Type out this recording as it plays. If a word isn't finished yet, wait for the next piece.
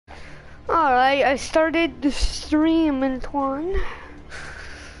Alright, I started the stream, Antoine.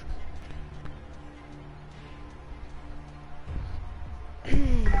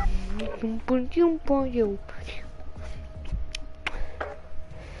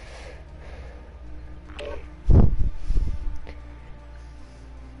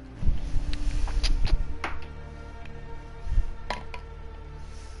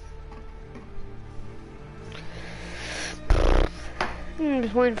 I'm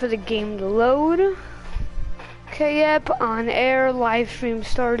just waiting for the game to load. Okay, yep, on air, live stream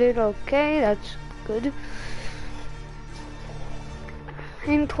started. Okay, that's good.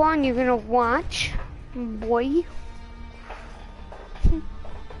 Antoine, you're gonna watch, boy.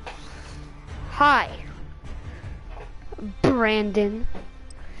 Hi, Brandon.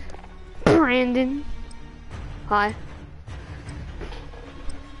 Brandon. Hi.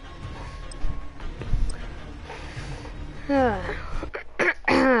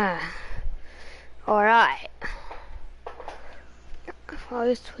 Alright.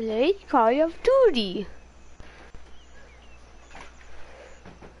 Let's play Call of Duty.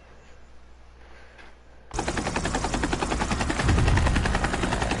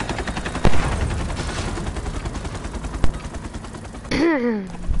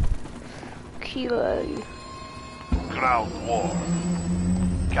 QA. Ground war.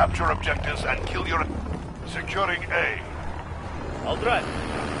 Capture objectives and kill your... Securing A. I'll drive.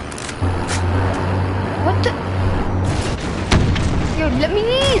 What the? Yo, let me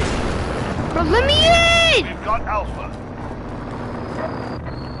in! Bro, let me in! We've got Alpha.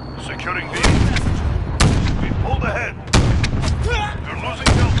 Securing B. We've pulled ahead. You're losing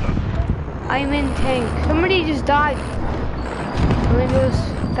Delta. I'm in tank. Somebody just died. Let me go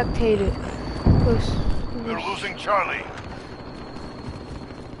spectated. We're losing Charlie.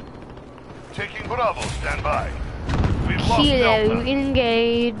 Taking Bravo, stand by. We've lost Kilo Delta.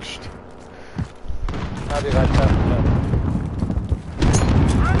 engaged.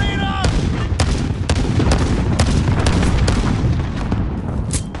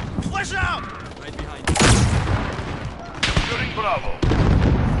 Flash out! Right behind you. Securing Bravo.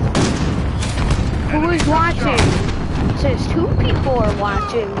 Who is watching? It says 2 people are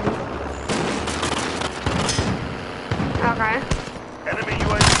watching. Okay. Enemy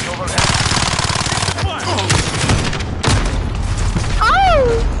UAV overhead. Oh!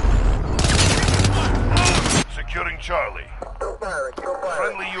 Securing Charlie.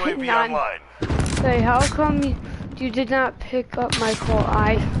 Friendly UAV None. online. Hey, how come you did not pick up my call?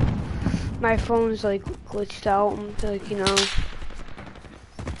 My phone's like glitched out. Like, you know.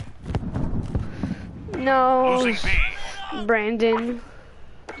 No. Losing B. Brandon.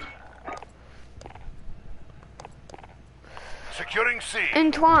 Securing C.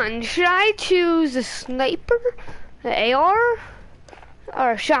 Antoine, should I choose a sniper, the AR,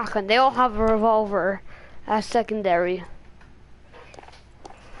 or a shotgun? They all have a revolver as secondary.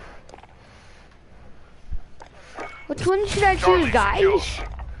 Which one should I choose, Charlie guys? secure.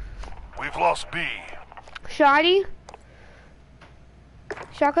 We've lost B. Shotty?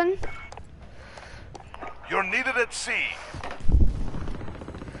 Shotgun? You're needed at C.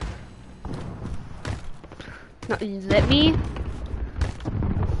 No, let me.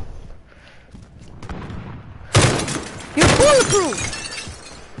 You're bulletproof!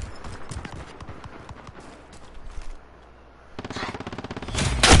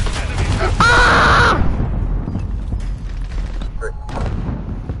 Ah!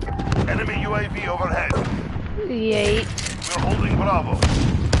 Enemy UAV overhead. Yeet. We're holding Bravo.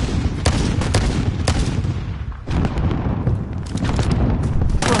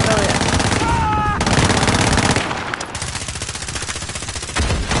 Oh, hell yeah.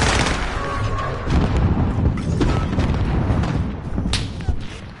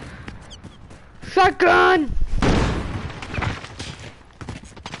 Shotgun!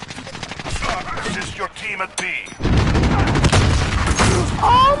 Assist your team at B.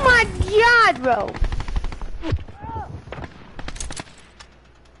 Oh my god, bro!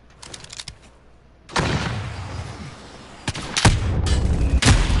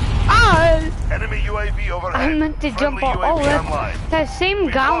 Enemy UAV overhead. I meant to jump off. Oh, that same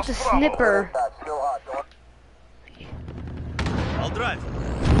guy with the snipper. I'll drive.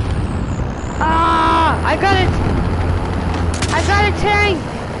 Ah! I got it! I got a tank!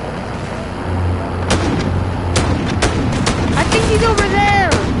 I think he's over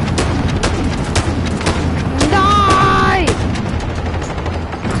there! Die!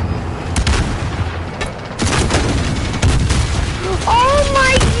 Oh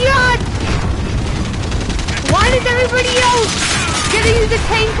my god! Why does everybody else get to use the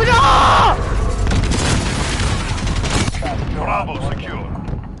tank with Bravo secure.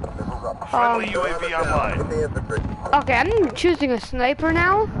 Friendly UAV online. Okay, I'm choosing a sniper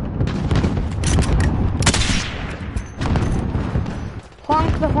now.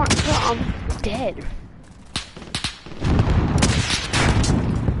 Honk the horn. Oh, I'm dead.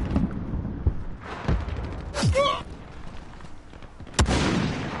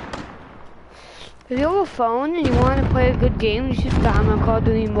 If you have a phone and you want to play a good game, you should download Call of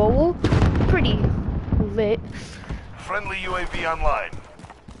Duty Mobile. Pretty lit. Friendly UAV online.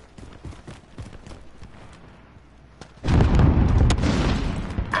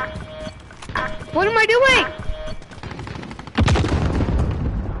 What am I doing?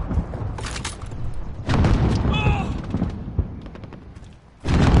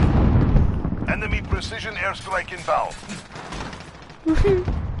 Enemy precision airstrike inbound.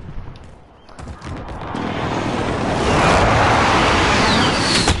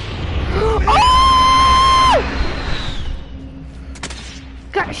 Oh!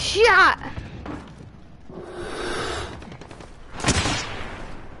 Got shot.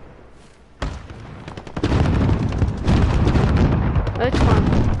 That's fun.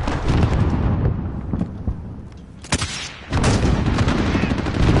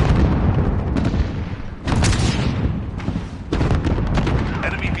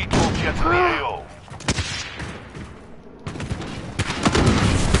 Enemy V12 jets in the AO.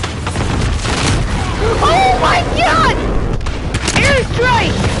 Oh my god!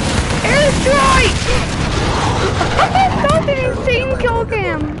 Airstrike! Airstrike! That's an insane kill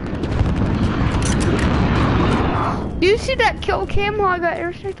cam. Do you see that kill cam while I got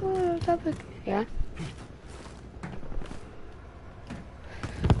airstrike? Oh, that was epic. Yeah.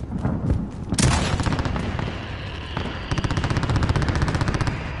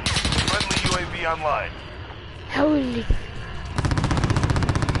 Friendly UAV online. Holy.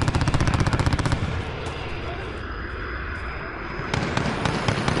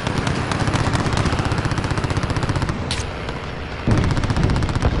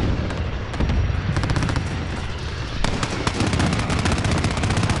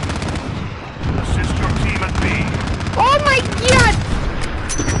 Assist your team at B. Oh my god!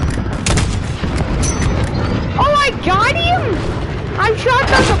 Oh, I got him! I'm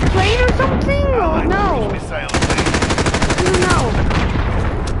shot out of a plane or something? Oh Allied no. cruise missile safe. No.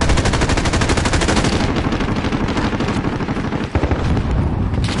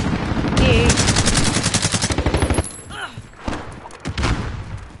 Yeah.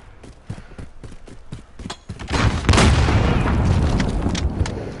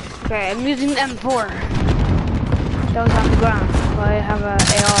 Okay, I'm using the M4. That was on the ground, so I have a AR.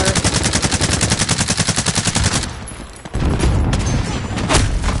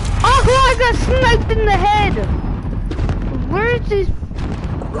 Oh, I got sniped in the head! Where's this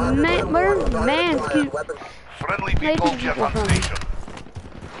man? Where's man? Friendly V12 jet on station.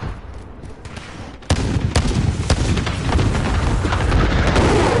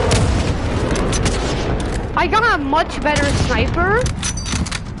 I got a much better sniper.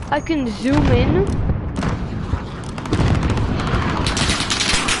 I can zoom in.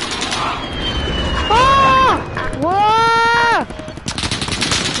 Ah! Whoa!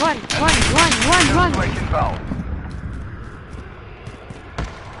 Run! Airstrike inbound.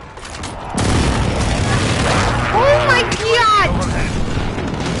 Oh my god! Overhead.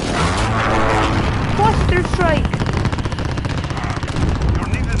 Cluster strike. You're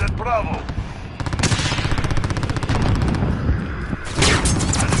needed at Bravo.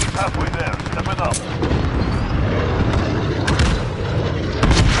 Enemy halfway there. Step it up.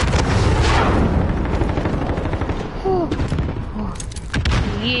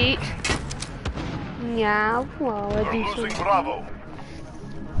 Yeet. Yeah, well, I You're do losing so. Bravo.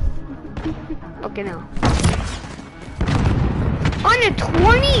 Okay, now. On a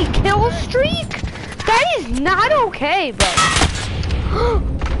 20 kill streak? That is not okay, bro.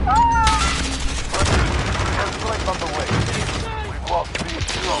 Airstrike on the way. We've lost B.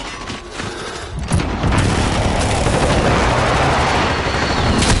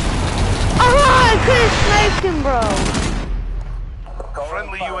 Ah, I could have sniped him, bro.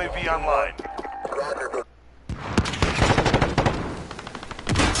 Friendly UAV online.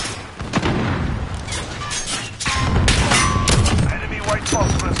 Enemy white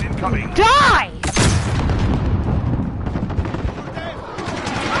phosphorus incoming. Die!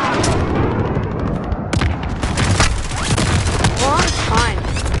 Long time.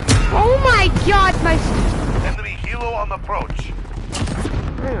 Oh my god, my... Enemy helo on the approach.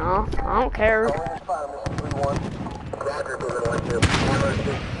 I don't know. I don't care.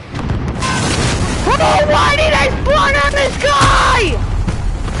 Oh, why did I spawn on this guy?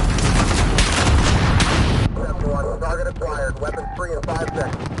 Target acquired. Weapons free in 5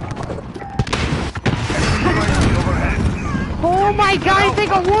 seconds. my god, it's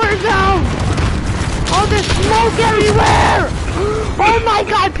like a war zone! Oh, there's smoke everywhere! Oh my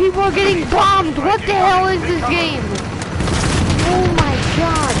god, people are getting bombed! What the hell is this game? Oh my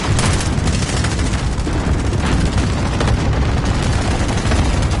god.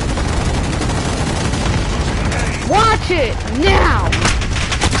 Watch it now!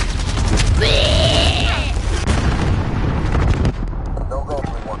 Don't go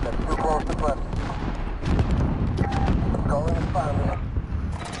for one. That's too close to press. Calling the fire.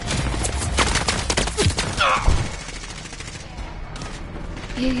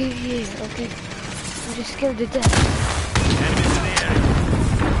 Yeah, okay. I'm just scared to death. Enemies in the area.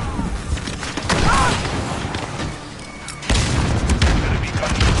 Enemy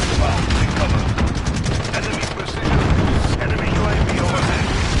gunship inbound. Take cover. Enemy precision. Enemy UAV overhead.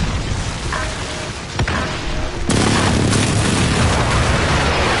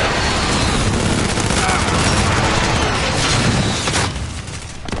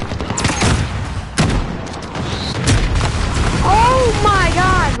 Oh my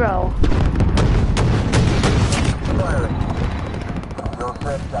god, bro. Firing. Zero 6,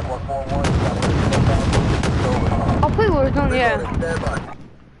 got 141. I'll play Warzone, yeah. Stand by.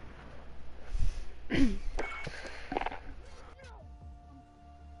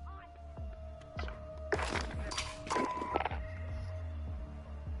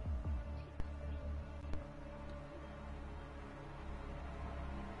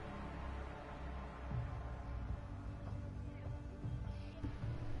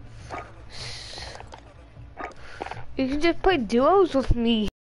 You can just play duos with me.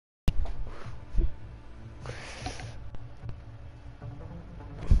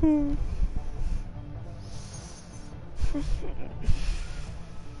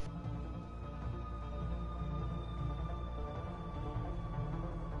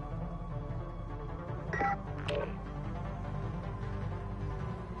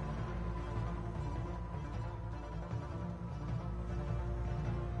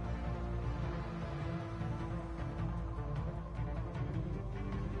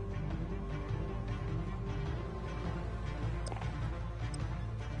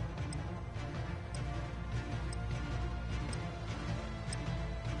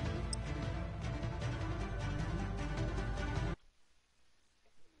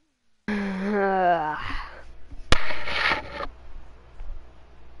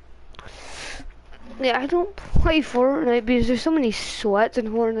 Yeah, I don't play Fortnite because there's so many sweats in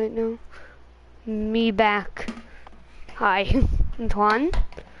Fortnite now. Me back. Hi, Antoine.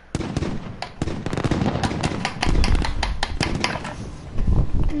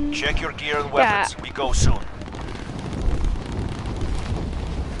 Check your gear and weapons. We go soon.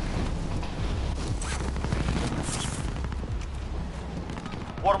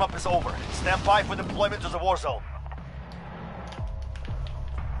 Warm-up is over. Stand by for deployment to the war zone.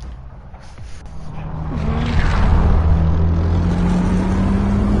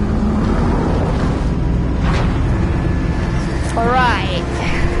 All right.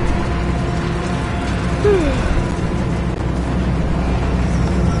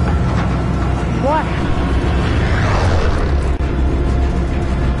 What?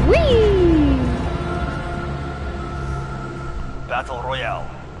 Whee! Battle Royale.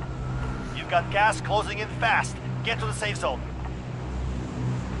 You've got gas closing in fast. Get to the safe zone.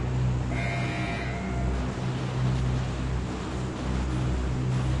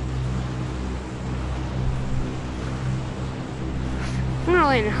 I'm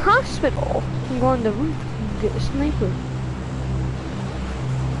really in a hospital. I'm going to the roof and get a sniper.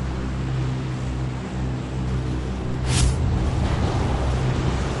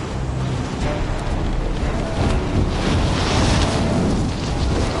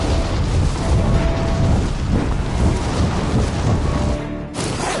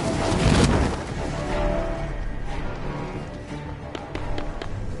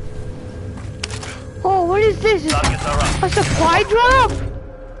 Oh, what is this? Targets are up. A supply drop?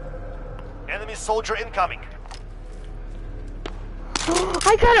 Enemy soldier incoming.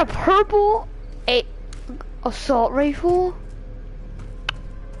 I got a purple assault rifle.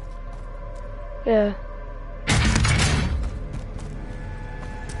 Yeah.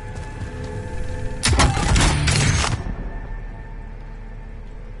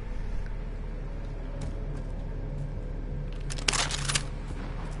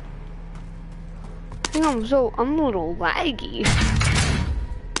 I think I'm a little laggy.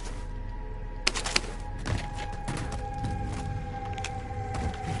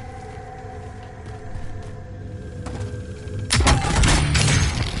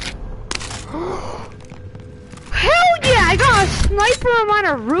 Hell yeah! I got a sniper on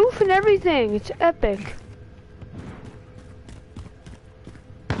a roof and everything. It's epic.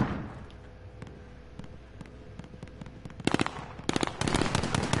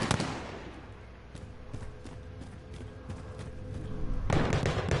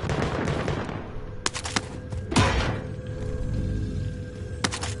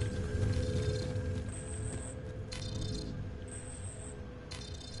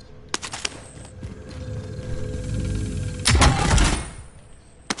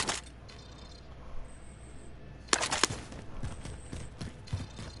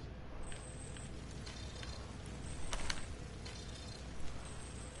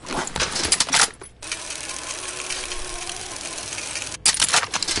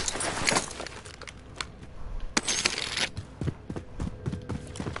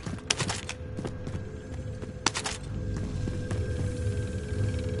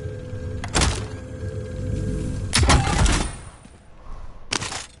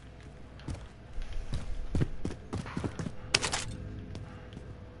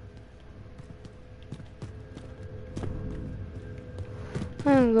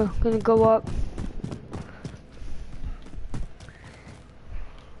 gonna go up.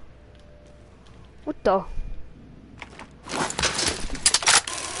 What the?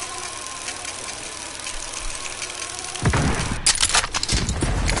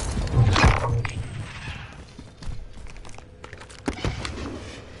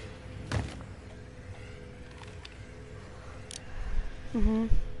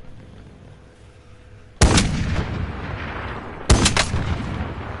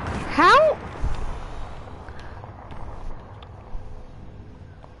 How?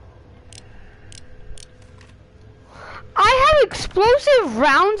 I have explosive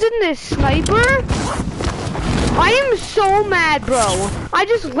rounds in this sniper? I am so mad, bro. I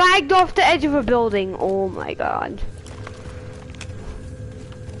just lagged off the edge of a building. Oh my god.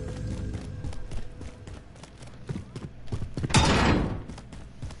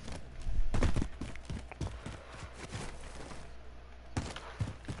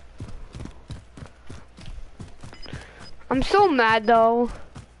 I'm so mad though.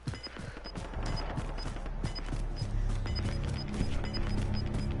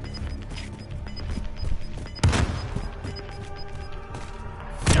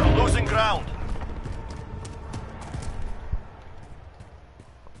 You're losing ground.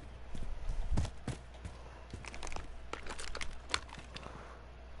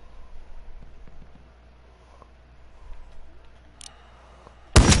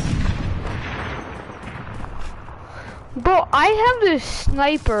 Bro, I have this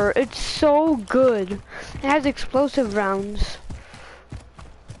sniper. It's so good. It has explosive rounds.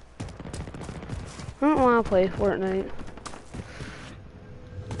 I don't want to play Fortnite.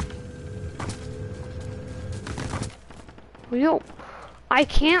 Yo, I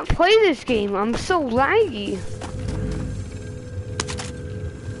can't play this game. I'm so laggy.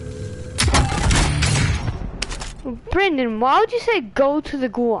 Brendan, why would you say go to the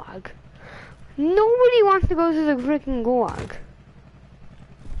gulag? Nobody wants to go to the freaking gulag.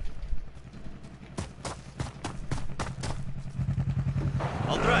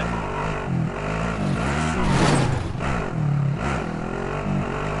 I'll drive.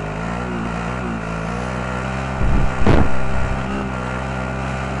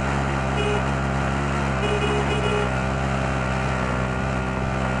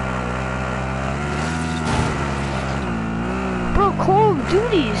 Bro, Call of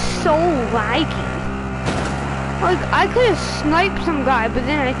Duty is so laggy. Like, I could have sniped some guy, but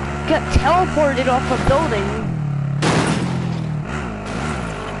then I got teleported off a building.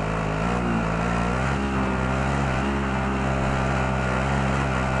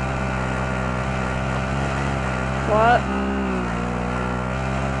 What?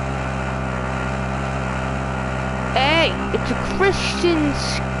 Hey, it's a Christian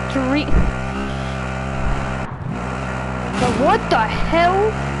street. But what the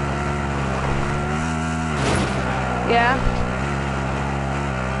hell? Yeah.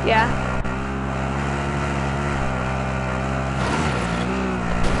 Yeah.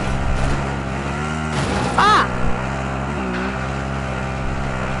 Ah!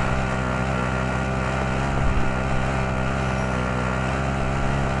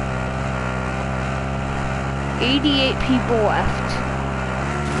 "88 people left."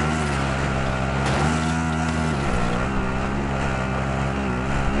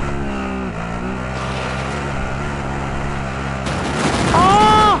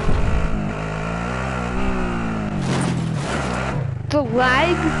 The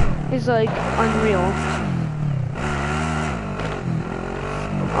lag is like unreal.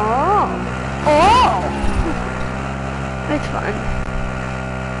 Oh! Oh! That's fun.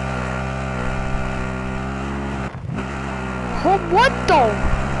 Oh, what the?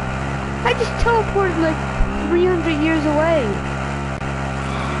 I just teleported like 300 years away.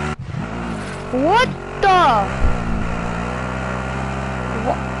 What the?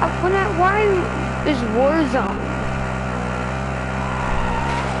 Why is Warzone?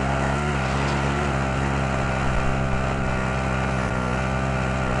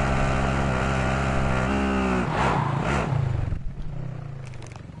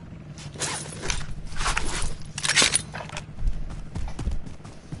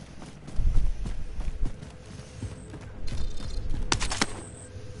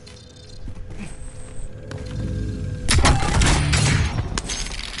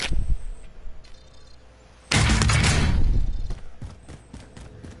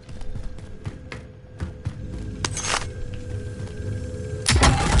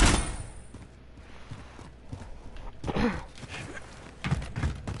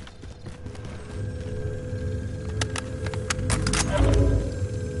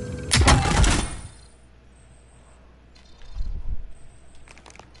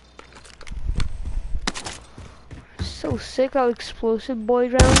 sick how explosive boy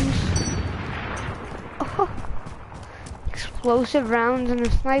rounds. Oh, explosive rounds and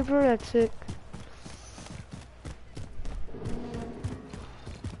a sniper, that's sick.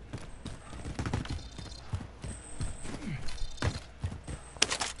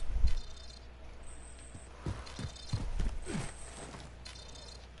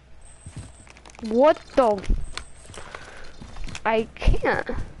 What the? I can't.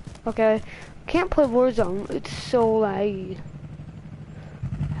 Okay, can't play Warzone. It's so laggy.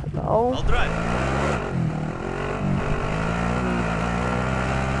 Hello? I'll drive.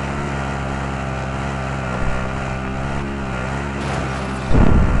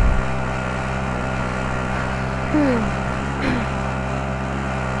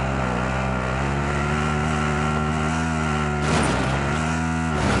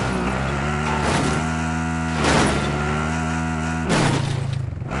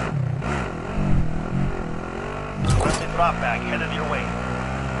 Drop back, headed your way.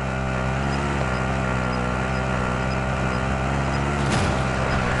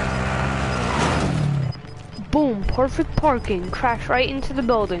 Boom, perfect parking. Crash right into the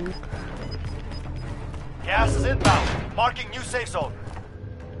building. Gas is inbound. Marking new safe zone.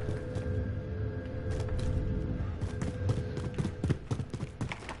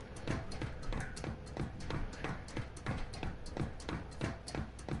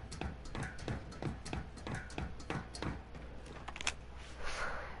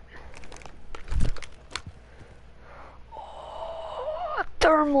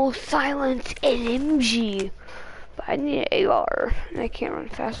 Thermal silence NMG. But I need an AR, and I can't run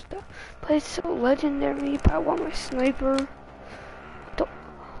fast enough. But it's so legendary, but I want my sniper. Don't...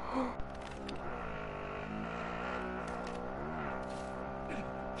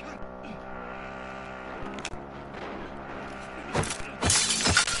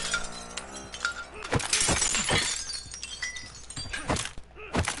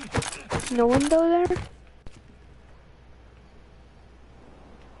 No window there?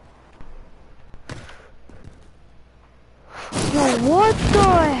 What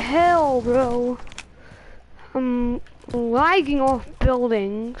the hell, bro? I'm lagging off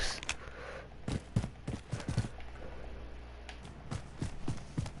buildings.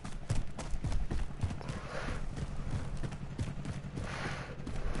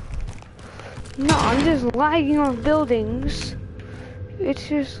 No, I'm just lagging off buildings. It's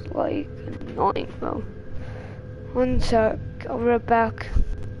just like annoying, bro. One sec, I'll be right back.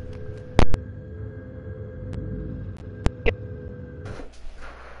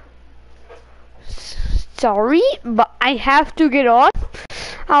 Sorry, but I have to get off.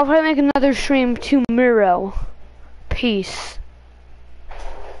 I'll probably make another stream tomorrow. Peace.